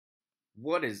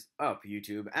What is up,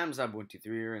 YouTube? Amzab123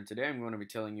 here, and today I'm going to be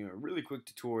telling you a really quick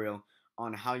tutorial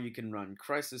on how you can run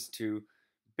Crysis 2,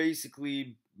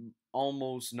 basically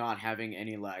almost not having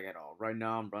any lag at all. Right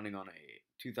now I'm running on a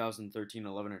 2013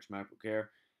 11-inch MacBook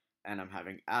Air, and I'm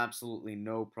having absolutely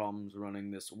no problems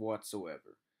running this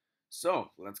whatsoever.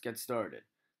 So, let's get started.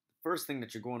 The first thing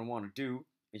that you're going to want to do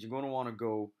is you're going to want to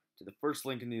go to the first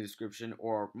link in the description,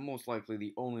 or most likely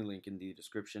the only link in the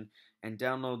description, and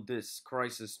download this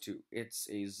Crysis 2. It's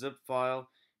a zip file.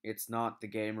 It's not the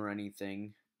game or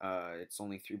anything. It's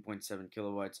only 3.7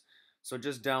 kilobytes. So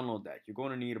just download that. You're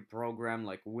going to need a program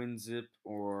like WinZip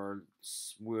or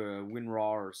WinRAR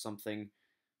or something,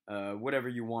 whatever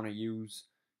you want to use,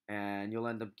 and you'll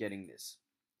end up getting this.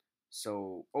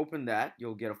 So open that,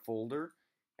 you'll get a folder,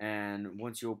 and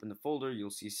once you open the folder,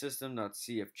 you'll see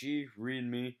system.cfg,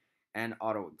 readme, and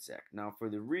autoexec. Now for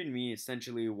the readme,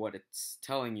 essentially what it's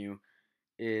telling you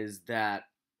is that,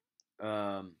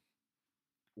 well,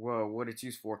 what it's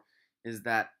used for is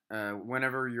that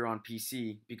whenever you're on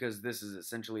PC, because this is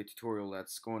essentially a tutorial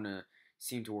that's going to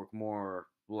seem to work more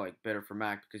like better for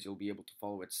Mac because you'll be able to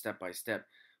follow it step by step.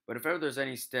 But if ever there's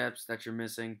any steps that you're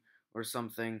missing or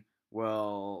something,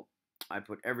 well, I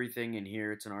put everything in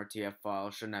here. It's an RTF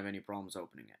file. Shouldn't have any problems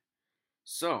opening it.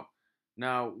 So,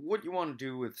 now what you want to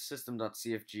do with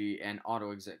system.cfg and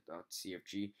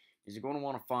autoexec.cfg is you're going to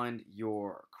want to find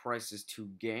your Crysis 2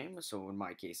 game. So in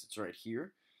my case, it's right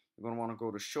here. You're going to want to go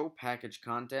to Show Package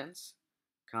Contents,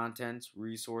 Contents,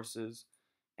 Resources,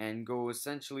 and go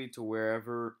essentially to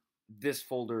wherever this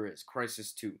folder is,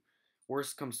 Crysis 2.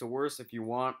 Worst comes to worst, if you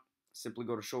want, simply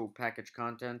go to Show Package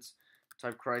Contents,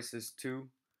 type Crysis 2,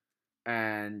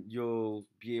 and you'll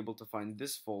be able to find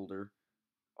this folder.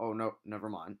 Oh, no, never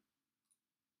mind.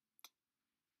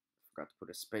 Forgot to put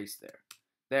a space there.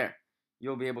 There.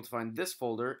 You'll be able to find this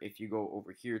folder if you go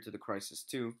over here to the Crysis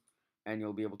 2, and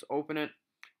you'll be able to open it.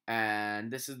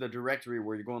 And this is the directory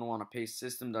where you're going to want to paste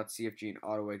system.cfg and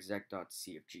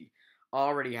autoexec.cfg. I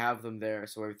already have them there,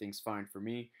 so everything's fine for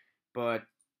me. But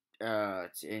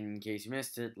in case you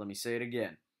missed it, let me say it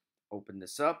again. Open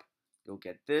this up. You'll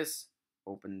get this.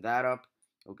 Open that up.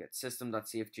 You'll get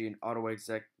system.cfg and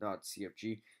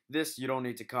autoexec.cfg. This, you don't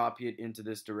need to copy it into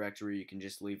this directory. You can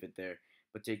just leave it there.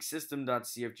 But take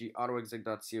system.cfg,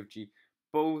 autoexec.cfg,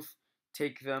 both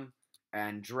take them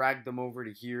and drag them over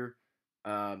to here.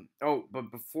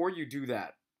 But before you do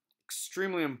that,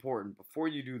 extremely important, before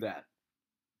you do that,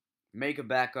 make a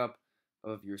backup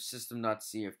of your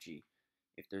system.cfg.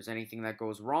 If there's anything that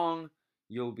goes wrong,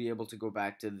 you'll be able to go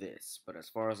back to this. But as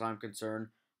far as I'm concerned,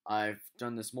 I've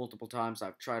done this multiple times.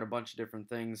 I've tried a bunch of different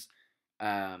things.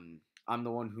 I'm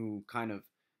the one who kind of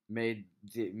made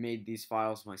these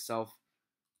files myself.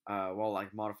 Well, I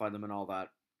modified them and all that.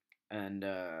 And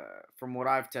from what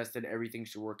I've tested, everything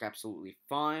should work absolutely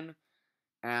fine.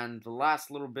 And the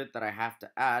last little bit that I have to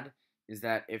add is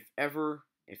that if ever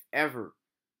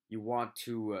you want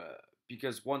to,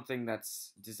 because one thing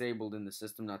that's disabled in the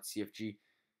system.cfg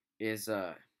is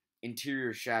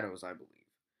interior shadows, I believe.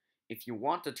 If you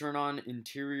want to turn on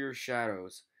interior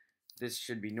shadows, this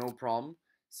should be no problem.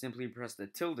 Simply press the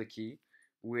tilde key,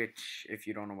 which, if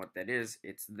you don't know what that is,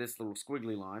 it's this little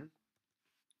squiggly line,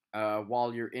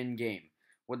 while you're in game.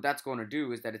 What that's going to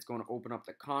do is that it's going to open up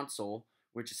the console,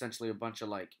 which essentially a bunch of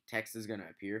like text is going to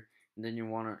appear, and then you're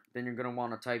going to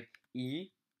want to type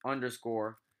E_shadows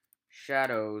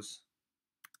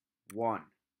 1,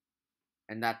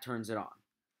 and that turns it on.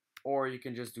 Or you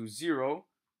can just do 0,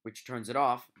 which turns it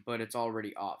off, but it's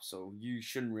already off, so you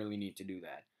shouldn't really need to do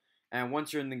that. And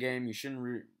once you're in the game, you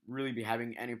shouldn't really be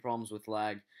having any problems with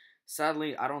lag.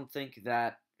 Sadly, I don't think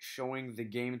that showing the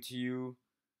game to you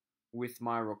with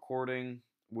my recording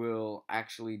will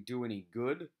actually do any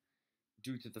good,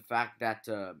 due to the fact that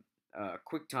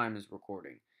QuickTime is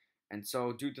recording. And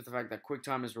so due to the fact that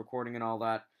QuickTime is recording and all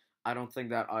that, I don't think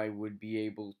that I would be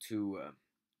able to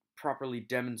properly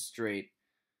demonstrate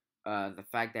the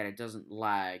fact that it doesn't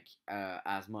lag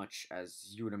as much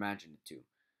as you would imagine it to.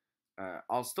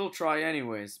 I'll still try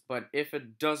anyways, but if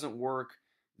it doesn't work,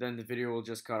 then the video will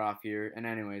just cut off here. And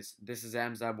anyways, this is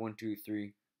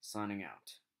Amzab123 signing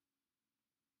out.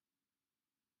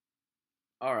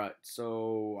 Alright,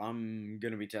 so I'm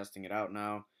gonna be testing it out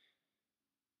now.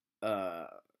 I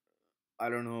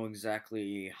don't know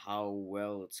exactly how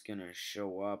well it's gonna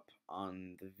show up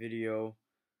on the video.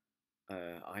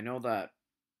 I know that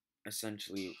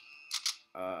essentially,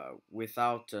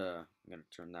 without, I'm gonna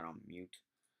turn that on mute.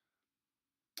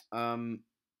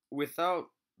 Without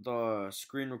the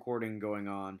screen recording going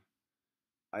on,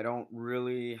 I don't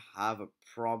really have a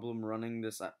problem running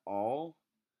this at all.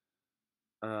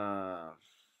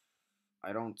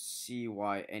 I don't see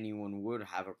why anyone would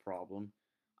have a problem.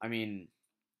 I mean,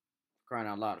 crying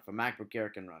out loud, if a MacBook Air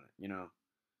can run it, you know.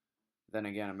 Then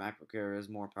again, a MacBook Air is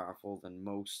more powerful than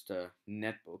most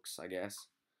netbooks, I guess.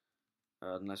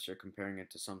 Unless you're comparing it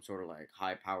to some sort of like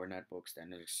high power netbooks,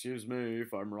 then excuse me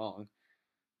if I'm wrong.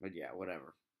 But yeah,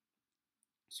 whatever.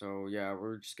 So yeah,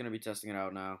 we're just gonna be testing it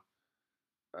out now.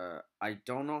 I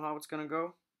don't know how it's gonna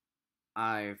go.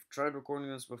 I've tried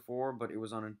recording this before, but it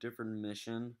was on a different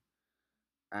mission,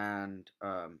 and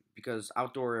because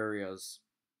outdoor areas,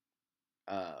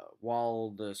 while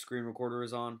the screen recorder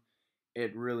is on,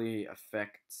 it really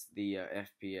affects the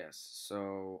FPS.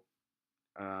 So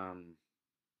um,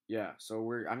 yeah,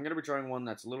 so I'm gonna be trying one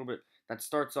that's a little bit that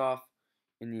starts off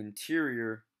in the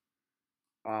interior.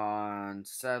 And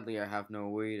sadly, I have no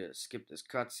way to skip this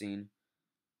cutscene.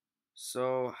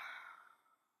 So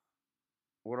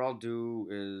what I'll do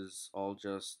is I'll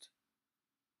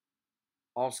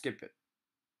skip it.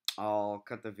 I'll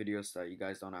cut the video so that you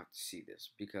guys don't have to see this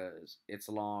because it's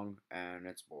long and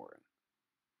it's boring.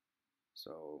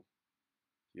 So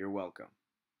you're welcome.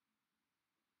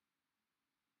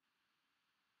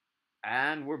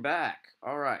 And we're back.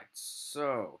 All right.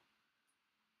 So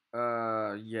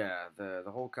yeah, the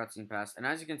whole cutscene passed, and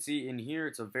as you can see in here,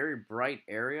 it's a very bright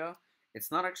area.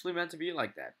 It's not actually meant to be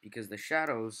like that because the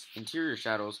shadows, interior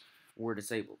shadows, were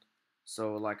disabled.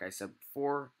 So, like I said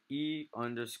before, E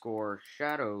underscore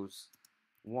shadows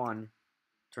 1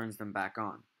 turns them back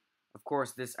on. Of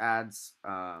course, this adds,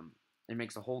 it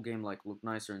makes the whole game like look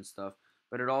nicer and stuff,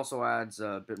 but it also adds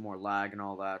a bit more lag and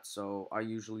all that. So I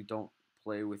usually don't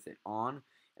play with it on.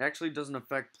 It actually doesn't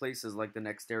affect places like the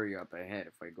next area up ahead.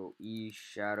 If I go E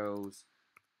shadows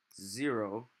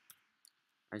 0,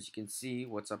 as you can see,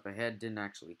 what's up ahead didn't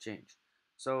actually change.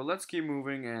 So let's keep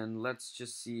moving and let's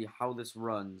just see how this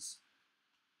runs.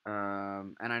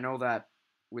 And I know that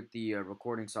with the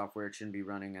recording software, it shouldn't be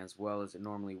running as well as it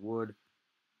normally would.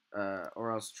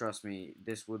 Or else, trust me,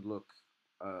 this would look,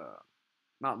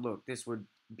 this would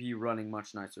be running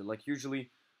much nicer. Like,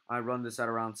 usually, I run this at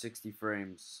around 60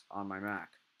 frames on my Mac.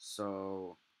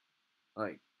 So,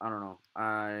 like, I don't know.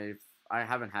 I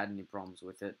haven't had any problems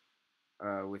with it,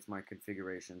 with my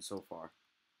configuration so far.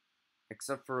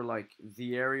 Except for, like,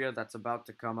 the area that's about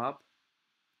to come up.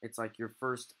 It's, like, your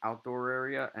first outdoor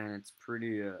area, and it's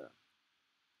pretty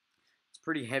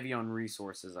heavy on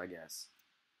resources, I guess.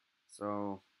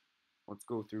 So, let's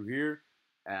go through here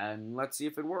and let's see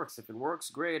if it works. If it works,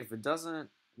 great. If it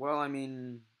doesn't, well, I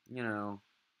mean, you know,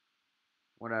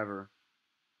 whatever.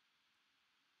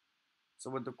 So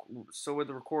with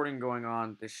the recording going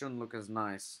on, this shouldn't look as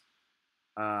nice.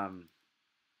 I'm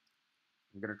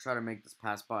gonna try to make this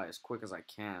pass by as quick as I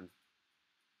can.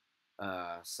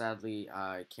 Sadly,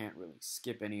 I can't really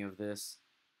skip any of this.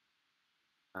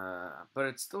 But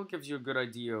it still gives you a good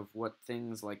idea of what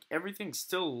things like. Everything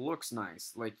still looks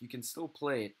nice. Like you can still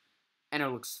play it, and it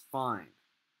looks fine.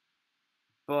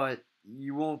 But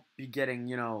you won't be getting,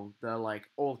 you know, the like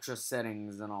ultra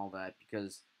settings and all that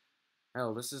because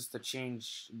hell, this is to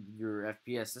change your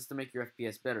FPS. This is to make your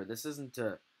FPS better. This isn't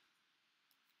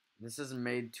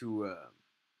made to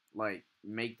like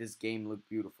make this game look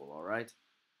beautiful, all right?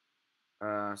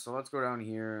 So let's go down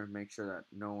here, make sure that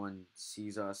no one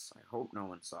sees us. I hope no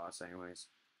one saw us anyways.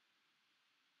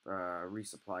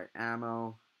 Resupply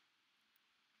ammo.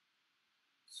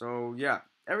 So yeah,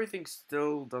 everything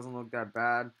still doesn't look that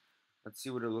bad. Let's see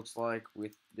what it looks like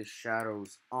with the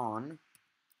shadows on.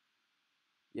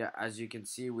 Yeah, as you can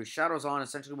see, with shadows on,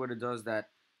 essentially what it does that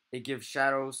it gives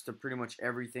shadows to pretty much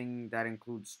everything. That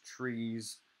includes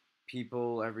trees,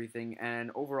 people, everything,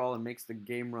 and overall it makes the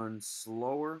game run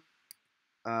slower.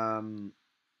 Um,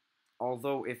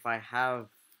 Although if I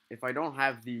don't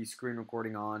have the screen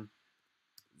recording on,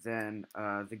 then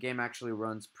the game actually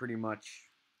runs pretty much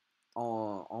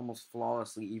almost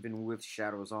flawlessly even with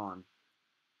shadows on.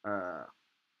 Uh,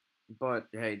 but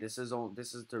hey, this is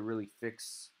to really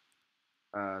fix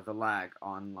the lag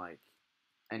on like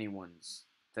anyone's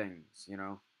things, you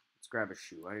know. Let's grab a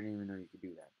shoe. I didn't even know you could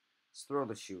do that. Let's throw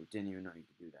the shoe. Didn't even know you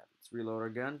could do that. Let's reload our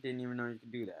gun. Didn't even know you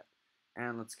could do that.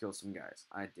 And let's kill some guys.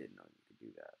 I did know you could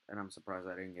do that. And I'm surprised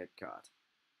I didn't get caught.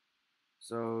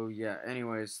 So, yeah,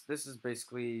 anyways, this is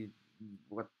basically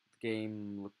what the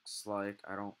game looks like.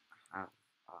 I don't have...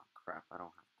 Oh, crap. I don't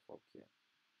have a cloak yet.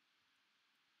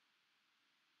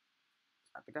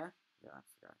 Is that the guy? Yeah,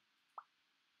 that's the guy.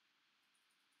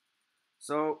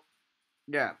 So,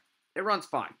 yeah, it runs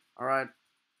fine, alright?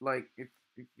 Like, if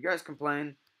you guys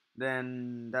complain,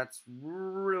 then that's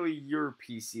really your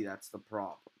PC that's the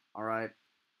problem, alright?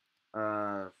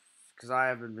 Because I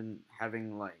haven't been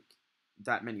having, like,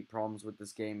 that many problems with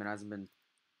this game. It hasn't been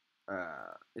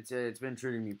It's been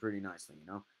treating me pretty nicely, you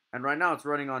know. And right now it's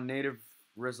running on native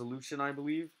resolution, I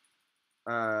believe,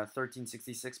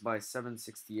 1366 by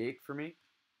 768 for me.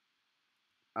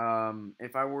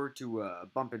 If I were to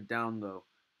bump it down though,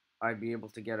 I'd be able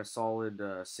to get a solid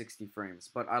 60 frames.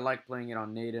 But I like playing it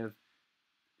on native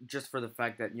just for the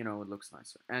fact that, you know, it looks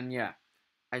nicer. And yeah,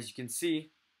 as you can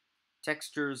see,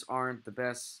 textures aren't the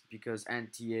best because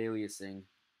anti-aliasing.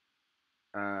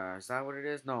 Is that what it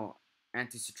is? No,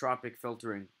 anisotropic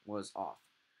filtering was off.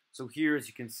 So here, as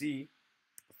you can see,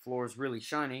 the floor is really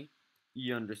shiny.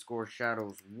 E underscore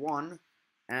shadows 1.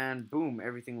 And boom,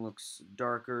 everything looks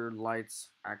darker. Lights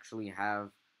actually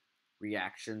have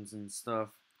reactions and stuff.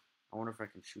 I wonder if I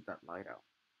can shoot that light out.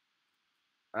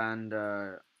 And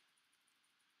there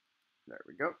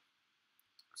we go.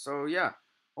 So yeah,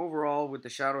 overall with the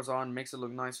shadows on makes it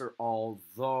look nicer,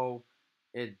 although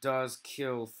it does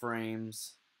kill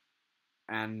frames,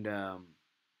 and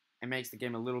it makes the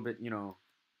game a little bit, you know,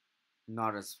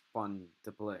 not as fun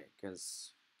to play,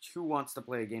 because who wants to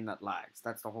play a game that lags?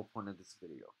 That's the whole point of this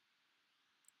video.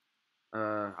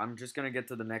 I'm just gonna get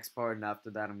to the next part, and after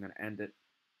that I'm gonna end it,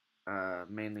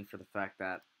 mainly for the fact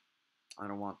that I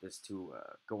don't want this to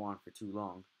go on for too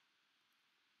long.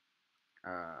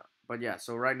 But yeah,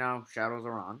 so right now shadows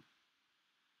are on.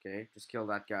 Okay, just kill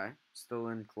that guy. Still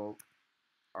in cloak.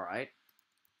 Alright.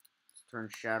 Let's turn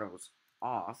shadows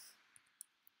off.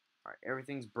 Alright,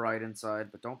 everything's bright inside,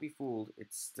 but don't be fooled.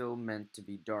 It's still meant to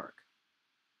be dark.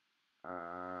 I'm gonna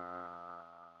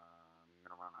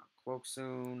run out of cloak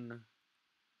soon.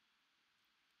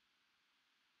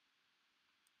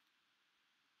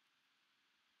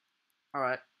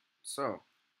 Alright, so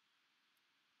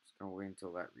just gonna wait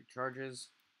until that recharges.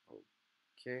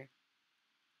 Okay.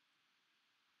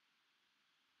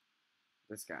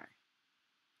 This guy.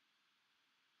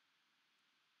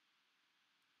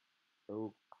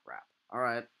 Oh crap.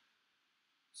 Alright.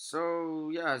 So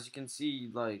yeah, as you can see,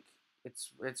 like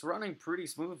it's running pretty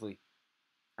smoothly.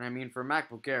 And I mean for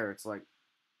MacBook Air, it's like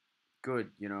good,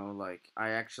 you know, like I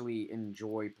actually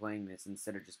enjoy playing this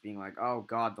instead of just being like, oh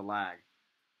god, the lag.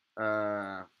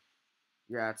 Yeah,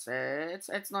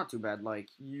 it's not too bad. Like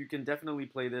you can definitely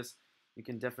play this. You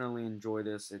can definitely enjoy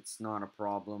this. It's not a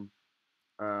problem.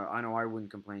 I know I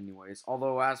wouldn't complain anyways.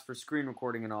 Although as for screen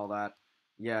recording and all that,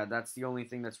 yeah, that's the only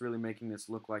thing that's really making this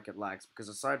look like it lags. Because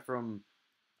aside from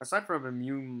a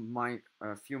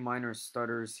few minor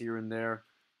stutters here and there,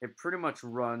 it pretty much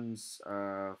runs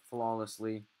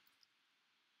flawlessly.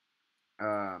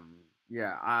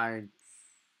 Yeah, I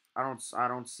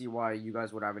don't see why you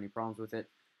guys would have any problems with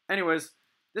it. Anyways,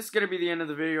 this is gonna be the end of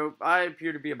the video. I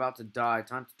appear to be about to die.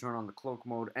 Time to turn on the cloak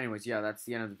mode. Anyways, yeah, that's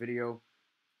the end of the video.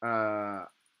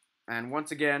 And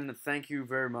once again, thank you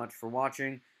very much for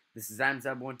watching. This is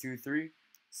Amzab123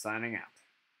 signing out.